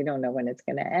through this. We don't know when it's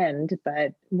going to end,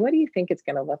 but what do you think it's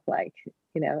going to look like,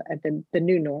 at the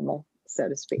new normal, so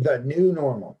to speak? The new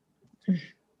normal.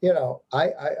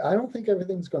 I don't think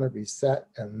everything's going to reset,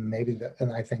 and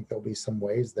and I think there'll be some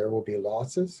ways there will be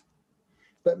losses.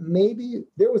 But maybe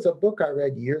there was a book I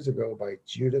read years ago by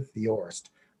Judith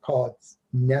Viorst called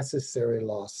Necessary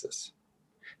Losses.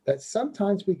 That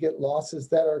sometimes we get losses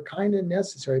that are kind of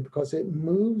necessary because it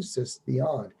moves us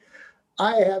beyond.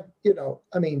 I have,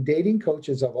 dating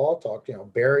coaches have all talked,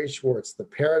 Barry Schwartz, the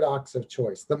paradox of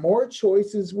choice. The more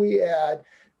choices we add,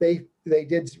 they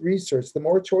did research, the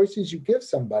more choices you give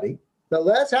somebody, the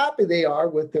less happy they are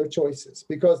with their choices,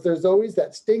 because there's always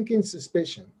that stinking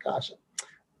suspicion. Gosh,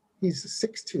 he's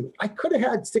 6'2". I could have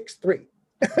had 6'3".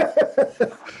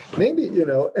 Maybe,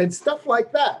 and stuff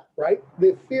like that, right?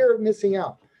 The fear of missing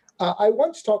out. I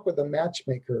once talked with a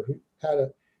matchmaker who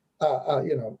had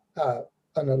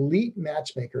an elite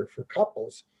matchmaker for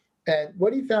couples. And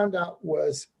what he found out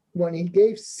was when he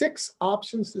gave 6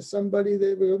 options to somebody,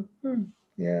 they would go,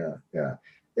 yeah.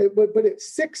 But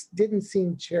 6 didn't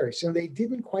seem cherished, and they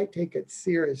didn't quite take it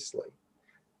seriously.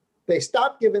 They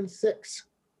stopped giving 6,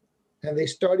 and they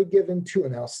started giving 2.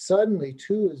 And now suddenly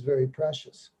 2 is very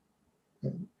precious.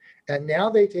 And now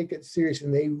they take it serious,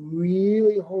 and they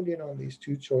really honed in on these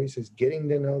 2 choices, getting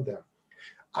to know them.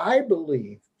 I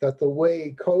believe that the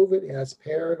way COVID has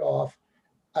paired off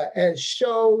has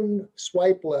shown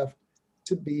swipe left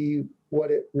to be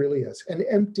what it really is, an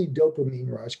empty dopamine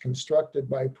rush constructed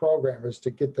by programmers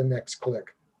to get the next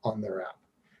click on their app.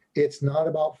 It's not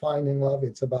about finding love,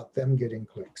 it's about them getting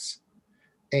clicks.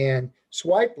 And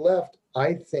swipe left,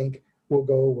 I think, will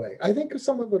go away. I think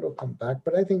some of it will come back,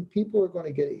 but I think people are going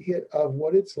to get a hit of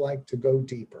what it's like to go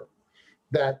deeper.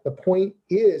 That the point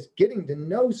is getting to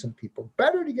know some people.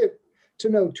 Better to get to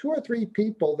know 2 or 3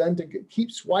 people than to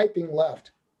keep swiping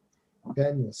left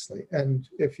endlessly. And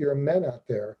if you're a man out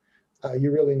there,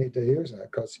 you really need to hear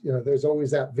that, because there's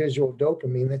always that visual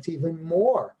dopamine that's even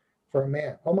more for a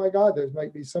man. Oh my God, there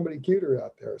might be somebody cuter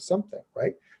out there or something,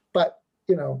 right? But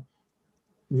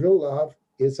real love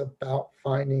is about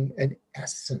finding an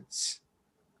essence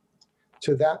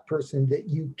to that person that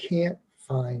you can't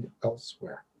find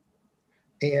elsewhere.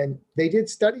 And they did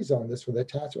studies on this with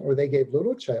attachment, where they gave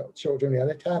little children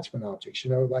an attachment objects,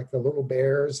 like the little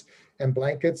bears and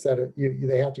blankets that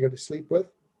they have to go to sleep with.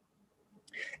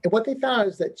 And what they found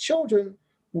is that children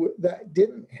that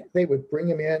didn't, they would bring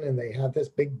him in and they had this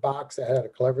big box that had a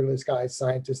clever disguised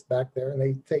scientist back there. And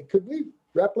they say, could we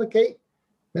replicate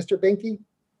Mr. Binky?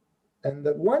 And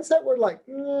the ones that were like,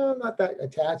 no, not that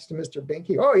attached to Mr.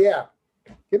 Binky. Oh yeah,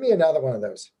 give me another one of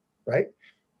those, right?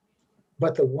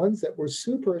 But the ones that were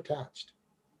super attached,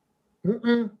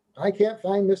 I can't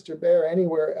find Mr. Bear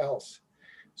anywhere else.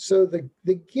 So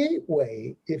the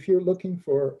gateway, if you're looking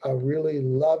for a really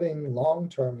loving,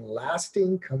 long-term,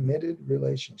 lasting, committed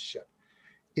relationship,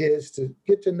 is to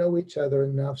get to know each other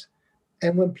enough.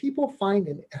 And when people find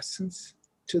an essence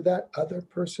to that other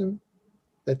person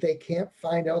that they can't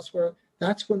find elsewhere,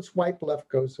 that's when swipe left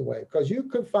goes away. Because you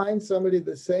could find somebody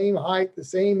the same height, the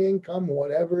same income,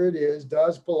 whatever it is,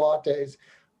 does Pilates.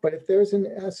 But if there's an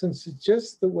essence, it's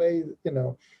just the way,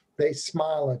 they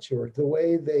smile at you, or the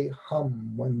way they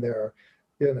hum when they're,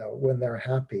 when they're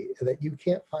happy, that you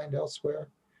can't find elsewhere,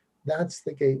 that's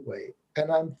the gateway.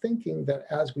 And I'm thinking that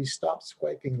as we stop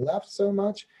swiping left so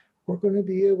much, we're going to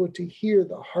be able to hear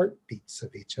the heartbeats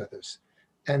of each other's.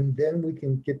 And then we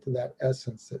can get to that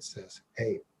essence that says,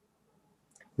 hey,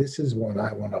 this is one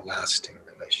I want a lasting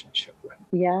relationship with.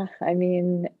 Yeah, I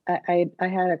mean, I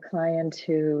had a client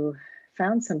who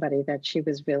found somebody that she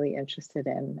was really interested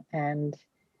in, and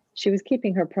she was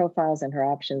keeping her profiles and her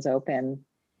options open.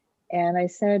 And I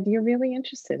said, you're really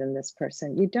interested in this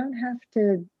person. You don't have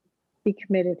to be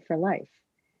committed for life,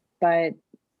 but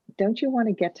don't you want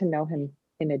to get to know him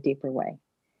in a deeper way?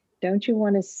 Don't you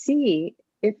want to see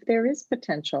if there is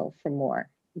potential for more?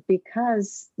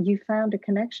 Because you found a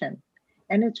connection,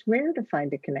 and it's rare to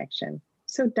find a connection.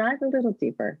 So dive a little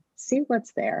deeper, see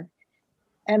what's there.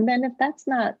 And then if that's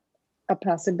not a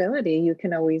possibility, you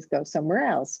can always go somewhere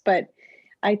else. But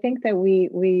I think that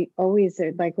we always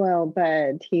are like, well,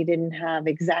 but he didn't have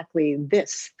exactly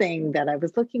this thing that I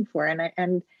was looking for.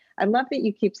 And I love that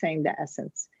you keep saying the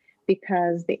essence,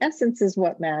 because the essence is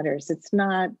what matters. It's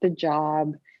not the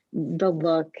job, the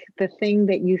look, the thing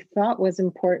that you thought was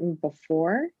important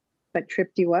before, but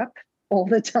tripped you up all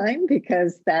the time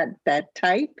because that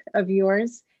type of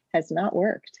yours has not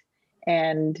worked.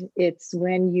 And it's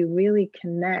when you really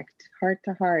connect heart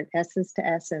to heart, essence to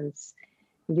essence,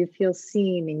 you feel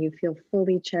seen and you feel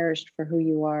fully cherished for who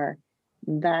you are.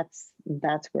 That's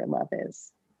where love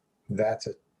is. That's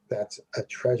a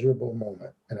treasurable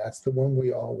moment, and that's the one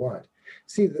we all want.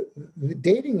 See, the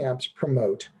dating apps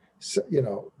promote,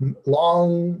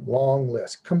 long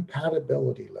list,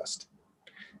 compatibility list.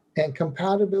 And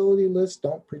compatibility lists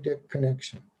don't predict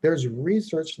connection. There's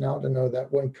research now to know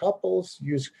that when couples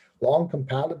use long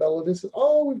compatibility lists,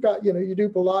 oh, we've got, you do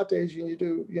Pilates, you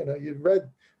do, you've read,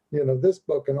 this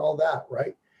book and all that,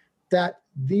 right? That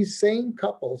these same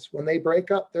couples, when they break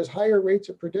up, there's higher rates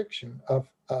of prediction of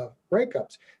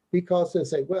breakups, because they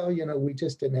say, well, we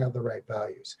just didn't have the right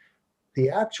values. The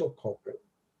actual culprit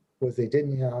was they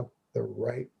didn't have the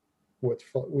right,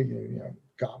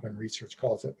 Gottman research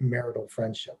calls it marital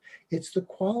friendship. It's the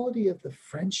quality of the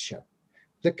friendship,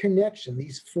 the connection,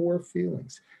 these 4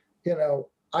 feelings.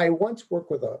 I once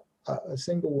worked with a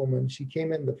single woman. She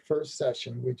came in the first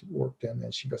session we worked in,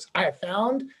 and she goes, I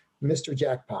found Mr.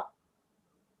 Jackpot.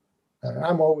 And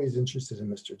I'm always interested in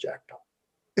Mr. Jackpot,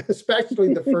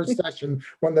 especially the first session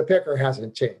when the picker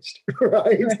hasn't changed,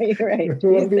 right? Right.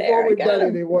 Before we've done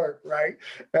any work, right?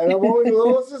 And I'm always a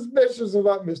little suspicious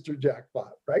about Mr.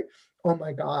 Jackpot, right? Oh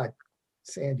my God,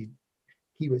 Sandy,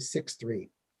 he was 6'3",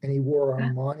 and he wore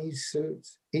Armani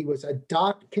suits. He was a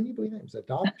doctor. Can you believe that? He was a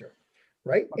doctor,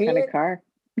 right? What kind of car?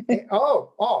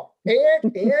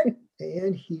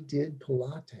 and he did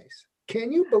Pilates.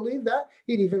 Can you believe that?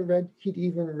 He'd even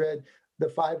read The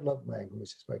 5 Love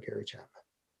Languages by Gary Chapman.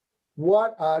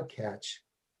 What a catch.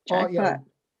 Jackpot.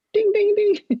 Ding, ding,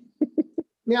 ding.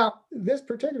 Now, this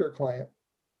particular client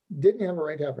didn't have a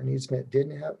right to have her needs met,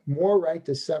 didn't have more right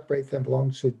to separate than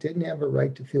belong, so didn't have a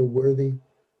right to feel worthy,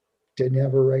 didn't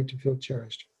have a right to feel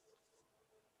cherished.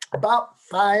 About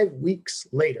 5 weeks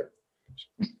later,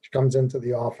 she comes into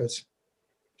the office.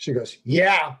 She goes,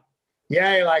 yeah,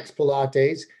 he likes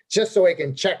Pilates, just so he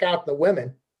can check out the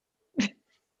women.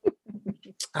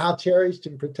 How cherished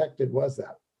and protected was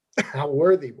that? How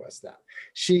worthy was that?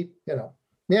 She,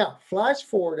 now flash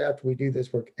forward after we do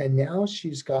this work, and now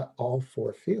she's got all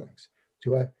 4 feelings.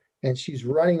 And she's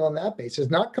running on that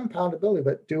basis, not compatibility,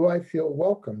 but do I feel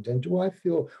welcomed? And do I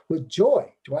feel with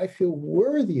joy? Do I feel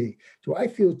worthy? Do I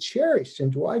feel cherished?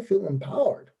 And do I feel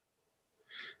empowered?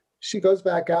 She goes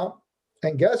back out,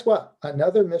 and guess what?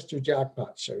 Another Mr.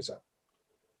 Jackpot shows up.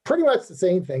 Pretty much the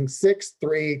same thing,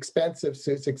 6'3", expensive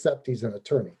suits, except he's an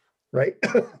attorney, right?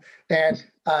 And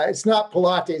it's not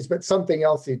Pilates, but something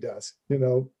else he does.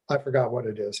 I forgot what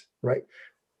it is, right?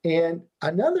 And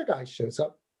another guy shows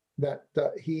up that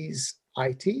he's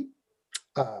IT.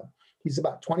 He's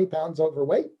about 20 pounds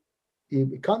overweight. He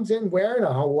comes in wearing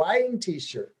a Hawaiian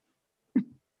t-shirt,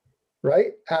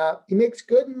 right? He makes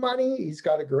good money. He's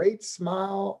got a great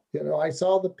smile. I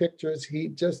saw the pictures. He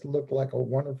just looked like a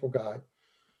wonderful guy.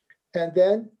 And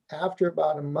then after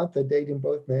about a month of dating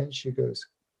both men, she goes,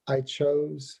 I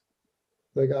chose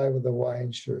the guy with the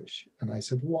Hawaiian shirt. And I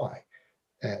said, why?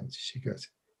 And she goes,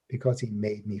 because he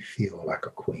made me feel like a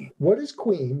queen. What is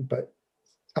queen but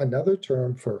another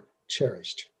term for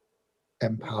cherished,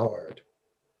 empowered,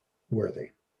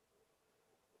 worthy?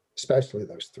 Especially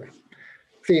those three.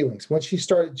 Feelings. When she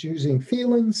started using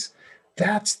feelings,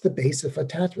 that's the base of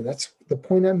attachment. That's the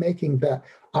point I'm making, that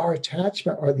our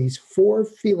attachment are these 4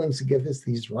 feelings that give us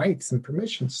these rights and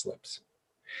permission slips.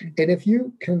 And if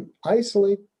you can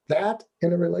isolate that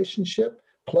in a relationship,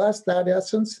 plus that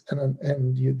essence and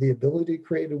the ability to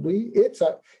create a we, it's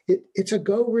a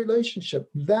go relationship.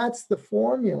 That's the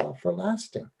formula for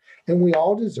lasting. And we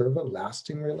all deserve a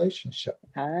lasting relationship.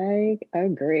 I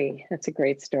agree. That's a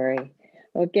great story.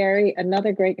 Well, Gary,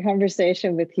 another great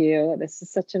conversation with you. This is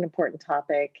such an important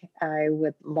topic. I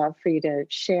would love for you to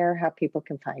share how people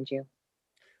can find you.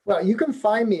 Well, you can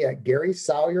find me at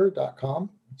GarySalyer.com,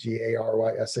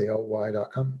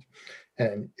 GarySalY.com.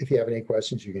 And if you have any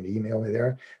questions, you can email me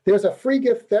there. There's a free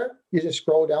gift there. You just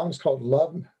scroll down. It's called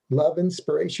Love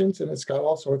Inspirations, and it's got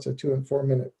all sorts of 2 and 4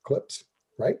 minute clips,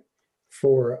 right?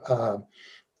 For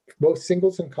both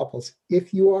singles and couples.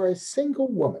 If you are a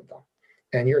single woman, though,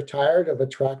 and you're tired of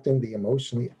attracting the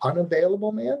emotionally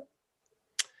unavailable man,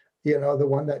 the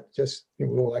one that just,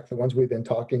 like the ones we've been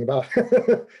talking about,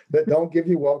 that don't give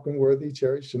you welcome, worthy,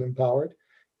 cherished, and empowered.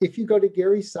 If you go to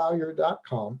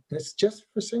GarySalyer.com, and it's just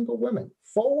for single women,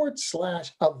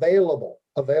 /available,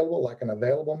 available like an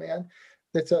available man,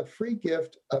 it's a free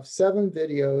gift of 7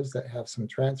 videos that have some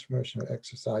transformational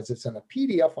exercises and a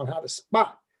PDF on how to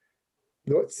spot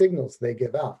what signals they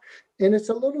give out. And it's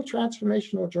a little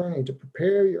transformational journey to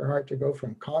prepare your heart to go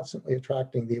from constantly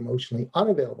attracting the emotionally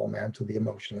unavailable man to the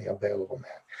emotionally available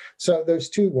man. So there's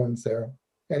 2 ones there.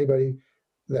 Anybody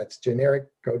that's generic,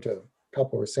 go to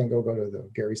couple or single, go to the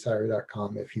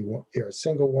GarySalyer.com. If you're a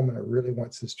single woman who really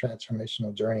wants this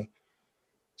transformational journey,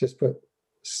 just put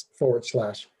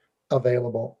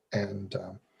 /available, and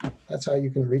that's how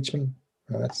you can reach me.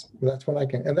 And that's when I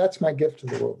can, and that's my gift to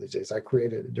the world these days. I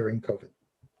created it during COVID.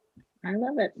 I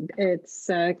love it. It's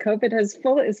COVID is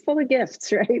full of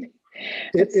gifts, right?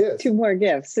 It is 2 more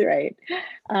gifts, right?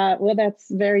 Well, that's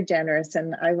very generous,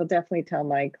 and I will definitely tell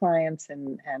my clients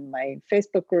and my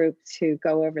Facebook group to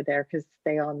go over there, because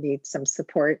they all need some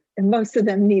support, and most of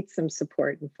them need some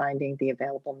support in finding the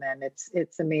available men.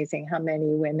 It's amazing how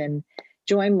many women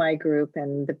join my group,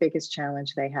 and the biggest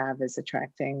challenge they have is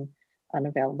attracting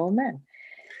unavailable men.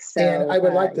 So, and I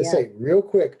would like to say real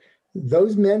quick,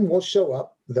 those men will show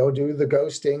up. They'll do the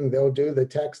ghosting, they'll do the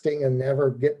texting and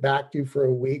never get back to you for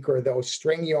a week, or they'll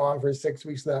string you on for 6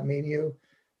 weeks without meeting you.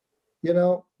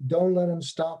 Don't let them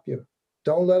stop you.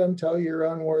 Don't let them tell you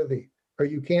you're unworthy or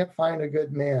you can't find a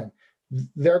good man.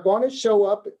 They're going to show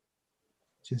up.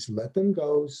 Just let them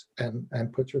go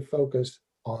and put your focus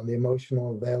on the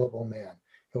emotional available man.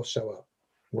 He'll show up.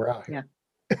 We're out here. Yeah.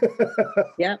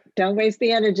 Yeah, don't waste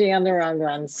the energy on the wrong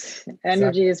ones.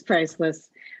 Energy is priceless.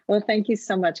 Well, thank you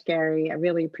so much, Gary. I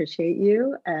really appreciate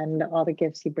you and all the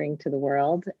gifts you bring to the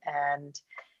world. And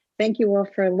thank you all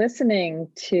for listening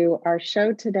to our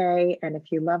show today. And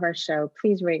if you love our show,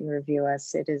 please rate and review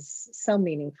us. It is so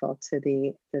meaningful to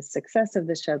the success of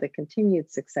the show, the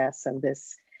continued success of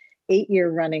this 8-year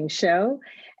running show.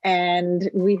 And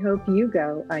we hope you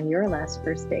go on your last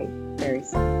first date very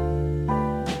soon.